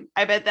be like,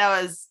 I bet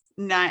that was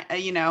not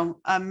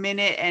a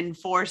minute and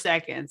 4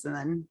 seconds, and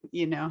then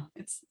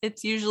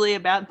it's usually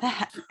about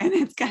that, and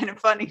it's kind of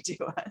funny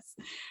to us.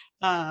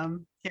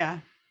 Yeah,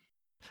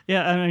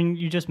 I mean,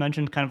 you just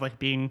mentioned kind of like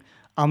being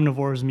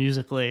omnivores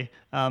musically.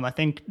 I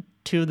think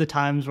two of the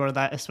times where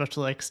that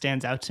especially like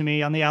stands out to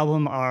me on the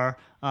album are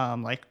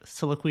like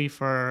Soliloquy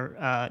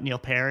for Neil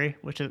Perry,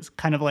 which is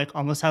kind of like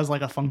almost has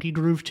like a funky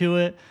groove to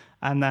it.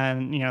 And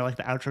then, like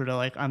the outro to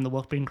like I'm the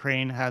Whooping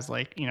Crane has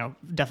like,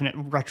 definite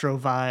retro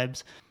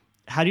vibes.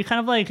 How do you kind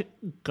of like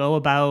go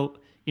about,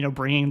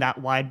 bringing that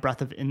wide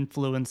breadth of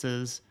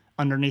influences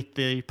underneath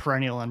the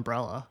Perennial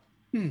umbrella?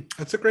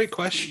 That's a great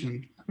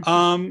question.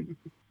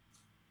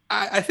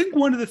 I think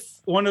one of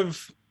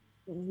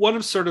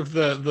sort of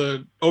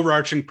the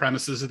overarching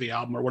premises of the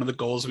album, or one of the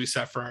goals we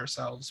set for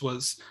ourselves,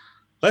 was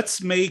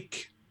let's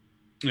make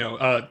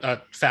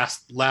a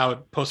fast,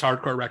 loud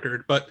post-hardcore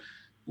record, but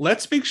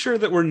let's make sure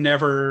that we're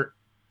never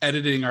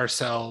editing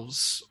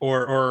ourselves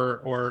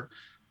or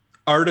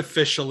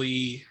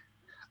artificially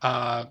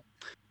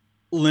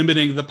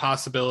limiting the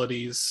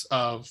possibilities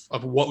of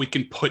what we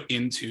can put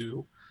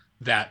into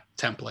that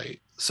template.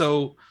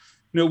 So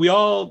we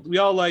all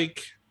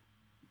like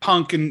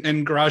punk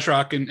and garage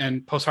rock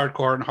and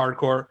post-hardcore and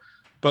hardcore,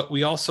 but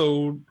we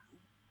also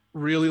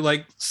really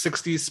like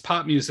 60s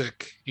pop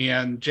music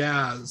and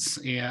jazz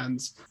and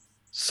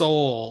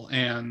soul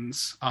and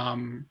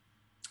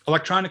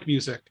electronic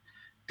music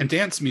and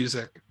dance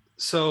music.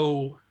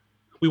 So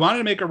we wanted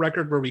to make a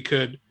record where we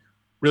could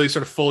really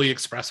sort of fully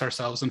express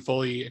ourselves and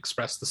fully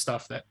express the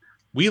stuff that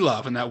we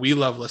love and that we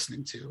love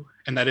listening to,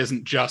 and that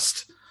isn't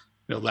just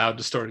loud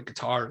distorted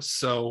guitars.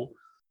 So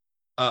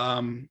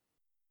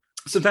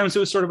sometimes it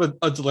was sort of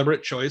a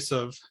deliberate choice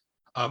of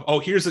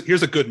here's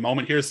a good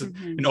moment, here's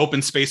an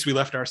open space we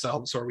left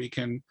ourselves where we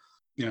can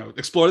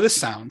explore this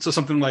sound. So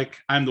something like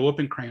I'm the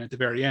Whooping Crane at the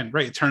very end,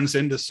 right, it turns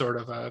into sort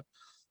of a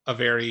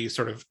very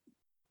sort of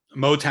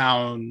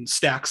Motown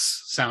Stax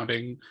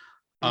sounding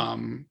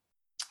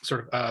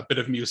sort of a bit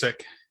of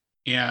music,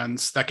 and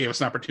that gave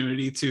us an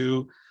opportunity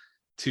to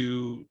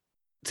do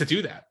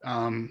that.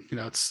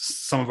 It's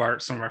some of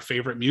our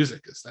favorite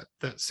music is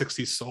that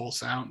 60s soul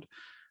sound,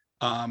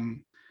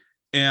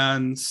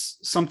 and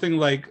something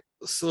like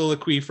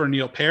Soliloquy for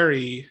Neil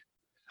Perry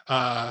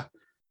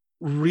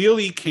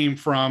really came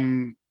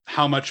from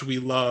how much we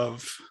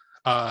love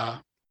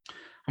the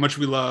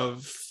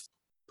Beatles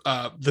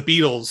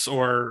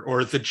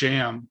or the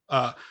Jam,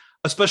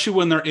 especially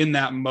when they're in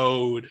that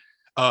mode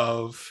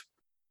of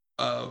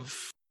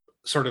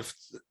sort of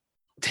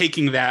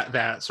taking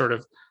that sort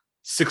of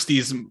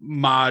 60s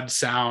mod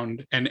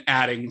sound and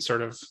adding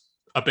sort of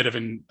a bit of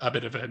an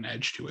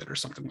edge to it or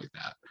something like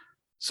that.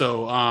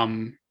 So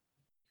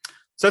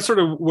so that's sort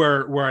of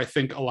where I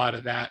think a lot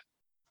of that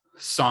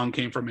song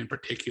came from in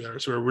particular.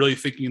 So we're really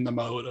thinking in the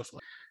mode of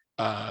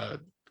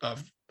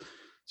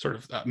sort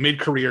of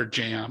mid-career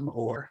Jam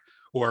or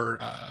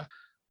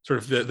sort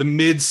of the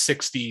mid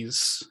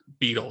 60s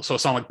Beatles. So a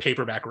song like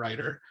Paperback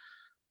Writer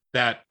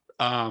that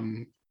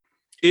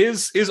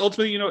is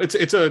ultimately,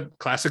 it's a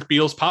classic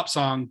Beatles pop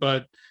song,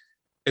 but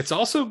it's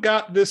also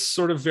got this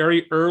sort of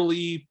very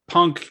early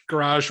punk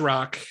garage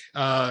rock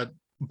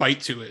bite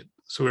to it.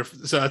 So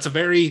it's a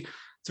very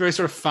sort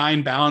of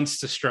fine balance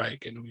to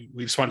strike, and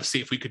we just wanted to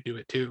see if we could do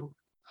it too.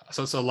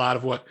 So it's a lot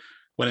of what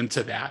went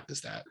into that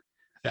is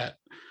that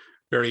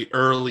very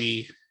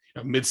early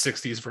mid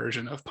 60s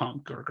version of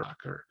punk or rock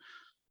or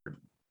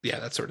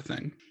that sort of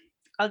thing.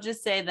 I'll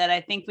just say that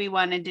I think we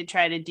wanted to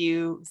try to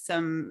do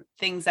some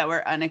things that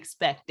were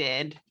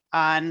unexpected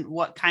on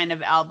what kind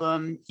of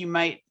album you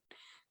might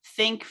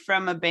think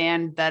from a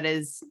band that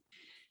is,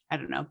 I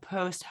don't know,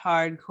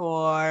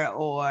 post-hardcore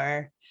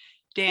or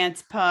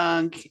dance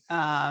punk,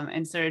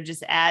 and sort of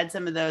just add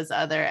some of those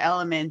other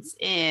elements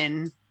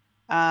in,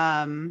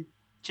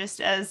 just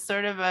as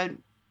sort of a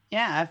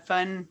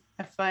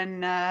a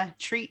fun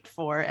treat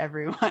for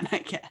everyone, I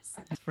guess.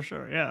 For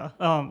sure, yeah.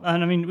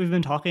 And I mean, we've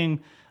been talking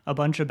a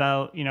bunch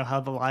about, how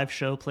the live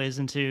show plays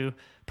into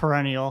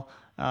Perennial,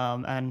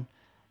 and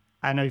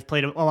I know you've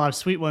played a lot of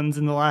sweet ones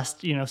in the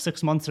last,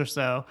 6 months or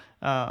so.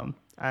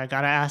 I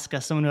gotta ask,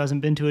 as someone who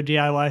hasn't been to a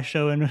DIY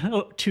show in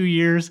 2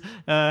 years,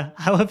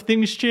 how have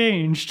things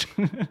changed?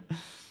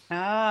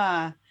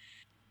 Well,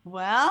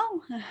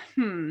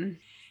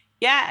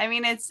 yeah, I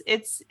mean,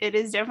 it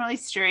is definitely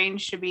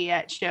strange to be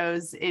at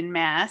shows in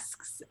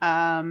masks.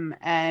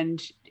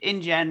 And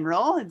in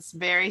general, it's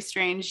very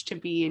strange to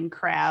be in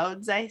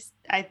crowds, I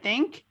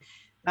think.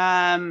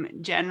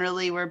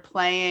 Generally, we're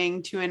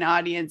playing to an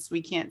audience,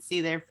 we can't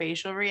see their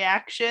facial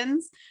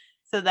reactions.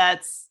 So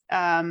that's,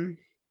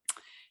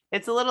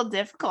 it's a little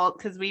difficult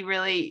because we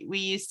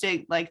used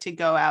to like to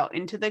go out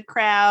into the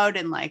crowd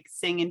and like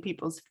sing in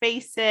people's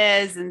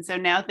faces. And so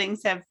now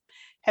things have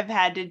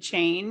had to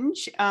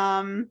change.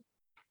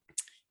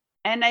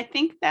 And I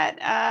think that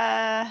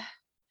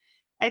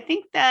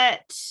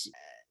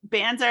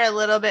bands are a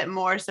little bit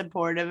more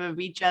supportive of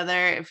each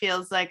other. It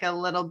feels like a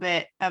little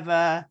bit of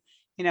a,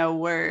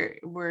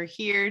 we're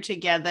here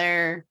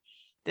together.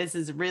 This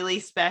is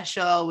really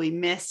special. We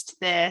missed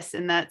this,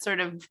 and that sort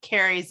of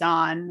carries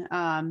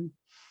on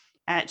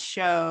at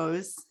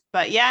shows.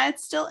 But yeah,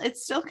 it's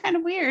still kind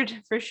of weird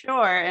for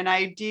sure. And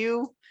I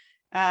do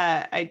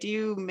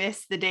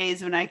miss the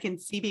days when I can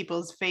see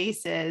people's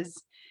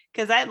faces,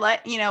 because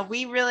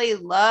we really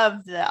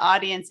love the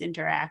audience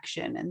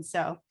interaction. And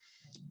so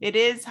it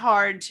is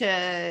hard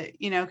to,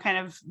 kind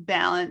of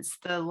balance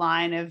the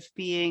line of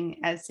being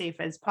as safe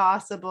as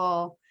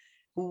possible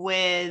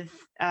with,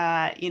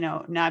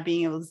 not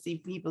being able to see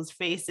people's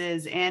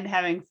faces and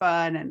having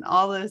fun and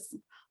all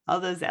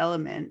those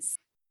elements.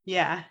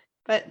 Yeah.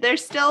 But they're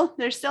still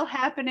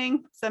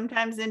happening,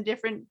 sometimes in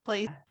different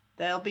places.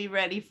 They'll be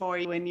ready for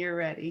you when you're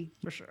ready.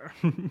 For sure.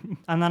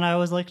 And then I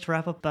always like to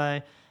wrap up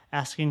by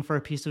asking for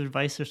a piece of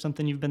advice or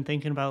something you've been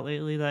thinking about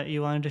lately that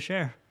you wanted to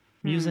share.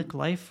 Music,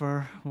 life,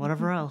 or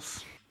whatever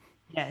else.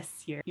 Yes,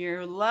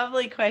 your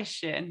lovely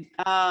question.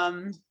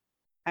 I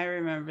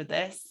remember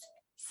this.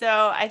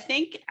 So I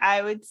think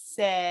I would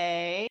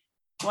say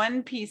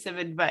one piece of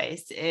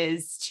advice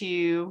is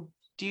to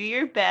do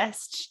your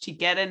best to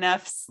get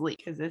enough sleep,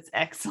 because it's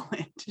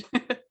excellent.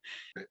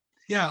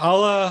 Yeah,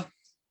 I'll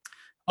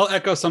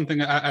echo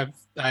something I've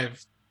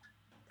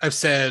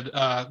said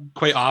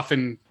quite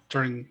often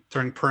during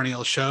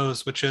Perennial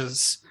shows, which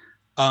is,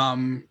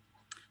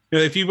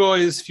 if you've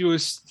always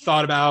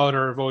thought about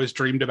or have always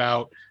dreamed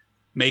about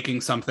making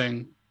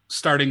something,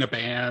 starting a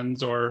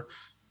band, or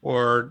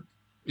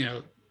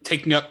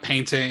taking up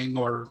painting,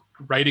 or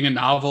writing a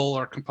novel,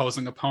 or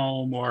composing a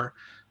poem, or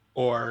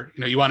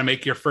you want to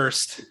make your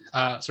first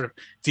sort of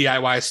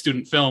DIY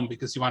student film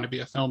because you want to be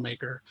a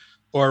filmmaker,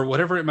 or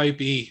whatever it might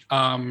be.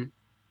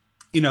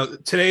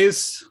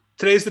 Today's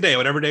the day.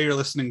 Whatever day you're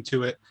listening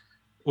to it,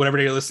 whatever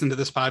day you're listening to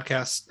this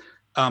podcast,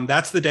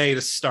 that's the day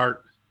to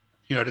start.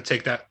 To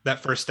take that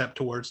first step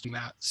towards doing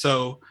that.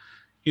 So,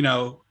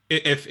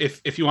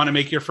 if you want to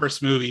make your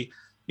first movie,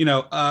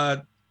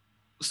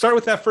 start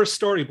with that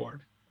first storyboard,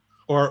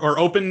 or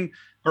open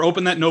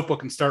that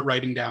notebook and start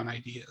writing down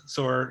ideas.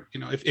 Or,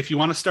 if you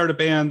want to start a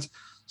band,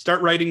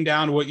 start writing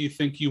down what you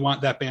think you want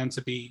that band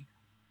to be.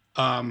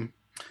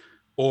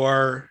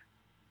 Or,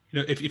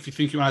 if you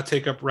think you want to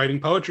take up writing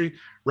poetry,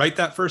 write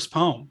that first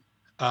poem.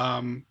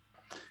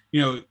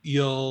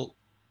 You'll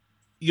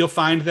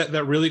find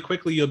that really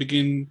quickly you'll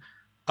begin,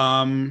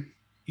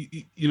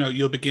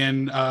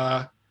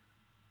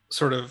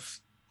 sort of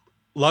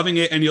loving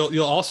it, and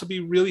you'll also be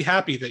really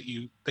happy that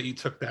you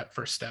took that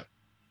first step.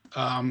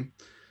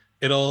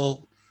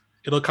 It'll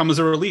come as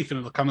a relief, and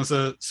it'll come as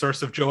a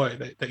source of joy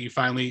that you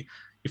finally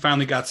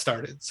got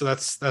started. So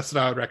that's what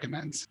I would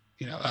recommend.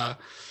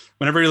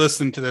 Whenever you're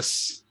listening to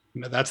this,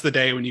 that's the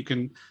day when you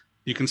can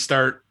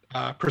start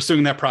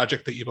pursuing that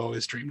project that you've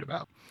always dreamed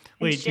about.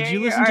 Wait, did you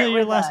listen to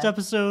your last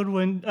episode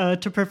when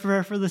to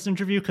prepare for this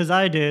interview? Because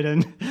I did,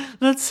 and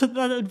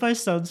that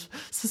advice sounds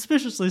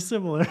suspiciously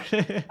similar.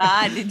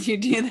 Did you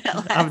do that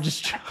last? I'm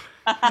just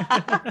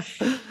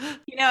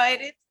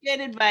it is good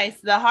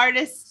advice.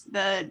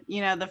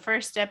 The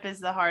first step is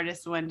the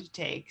hardest one to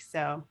take.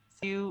 So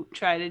you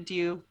try to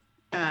do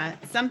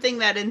something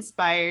that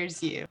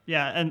inspires you.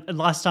 Yeah, and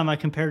last time I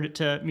compared it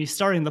to me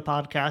starting the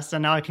podcast,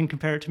 and now I can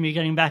compare it to me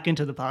getting back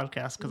into the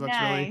podcast, because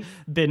that's really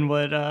been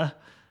what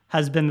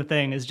has been the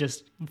thing, is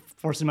just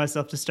forcing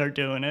myself to start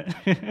doing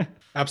it.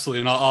 Absolutely.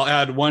 And I'll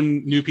add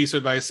one new piece of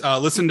advice.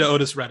 Listen to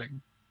Otis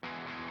Redding.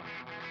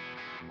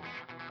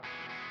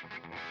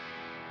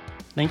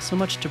 Thanks so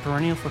much to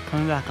Perennial for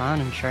coming back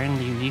on and sharing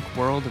the unique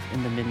world of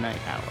In the Midnight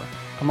Hour.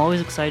 I'm always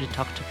excited to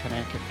talk to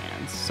Connecticut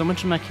bands. So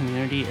much of my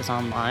community is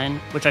online,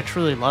 which I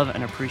truly love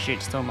and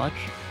appreciate so much,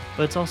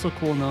 but it's also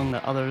cool knowing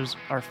that others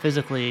are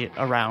physically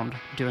around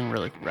doing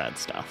really rad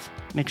stuff.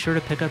 Make sure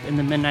to pick up In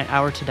the Midnight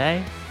Hour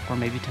today, or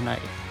maybe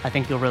tonight. I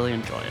think you'll really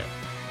enjoy it.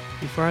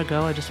 Before I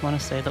go, I just want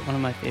to say that one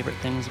of my favorite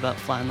things about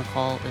Fly on the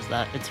Call is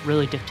that it's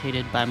really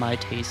dictated by my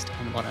taste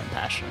and what I'm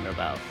passionate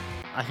about.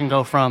 I can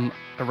go from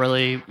a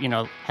really,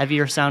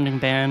 heavier sounding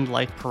band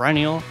like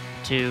Perennial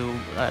to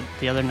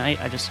the other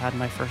night I just had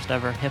my first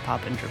ever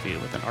hip-hop interview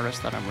with an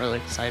artist that I'm really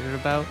excited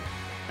about,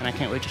 and I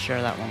can't wait to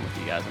share that one with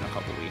you guys in a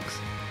couple weeks.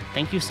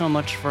 Thank you so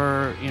much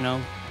for,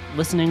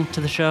 listening to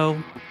the show,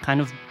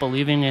 kind of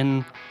believing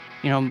in,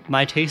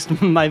 my taste,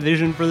 my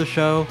vision for the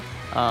show.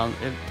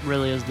 It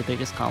really is the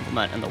biggest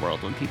compliment in the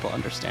world when people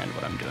understand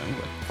what I'm doing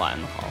with Fly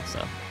on the Call.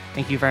 So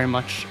thank you very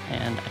much,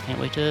 and I can't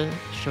wait to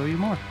show you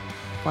more.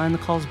 Fly on the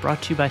Call is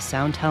brought to you by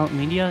Sound Talent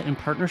Media in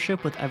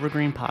partnership with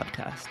Evergreen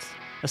Podcasts.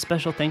 A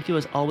special thank you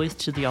as always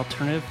to The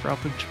Alternative for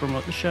helping to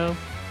promote the show,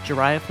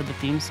 Jiraiya for the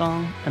theme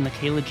song, and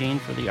Michaela Jane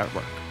for the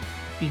artwork.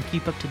 You can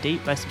keep up to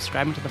date by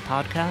subscribing to the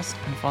podcast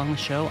and following the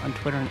show on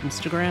Twitter and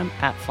Instagram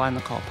at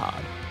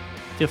FlyOnTheCallPod.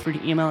 Feel free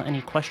to email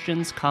any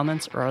questions,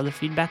 comments, or other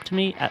feedback to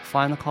me at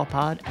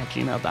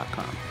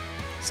flyonthecallpod@gmail.com.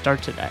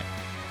 Start today.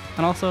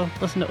 And also,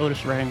 listen to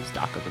Otis Redding's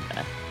Doc of the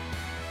Day.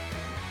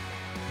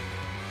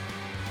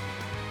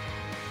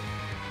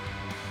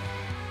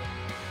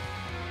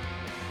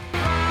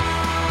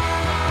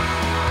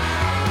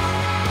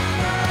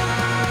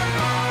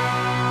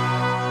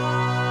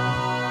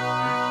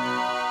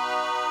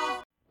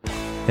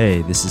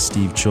 Hey, this is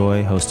Steve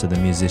Choi, host of the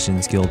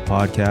Musicians Guild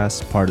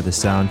podcast, part of the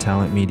Sound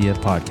Talent Media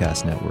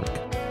podcast network.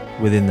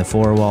 Within the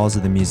four walls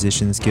of the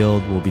Musicians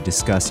Guild, we'll be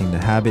discussing the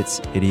habits,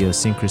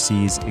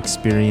 idiosyncrasies,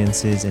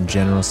 experiences, and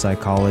general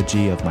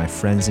psychology of my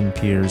friends and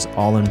peers,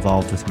 all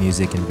involved with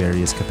music in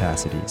various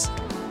capacities.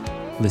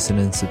 Listen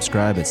and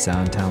subscribe at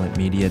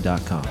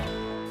soundtalentmedia.com.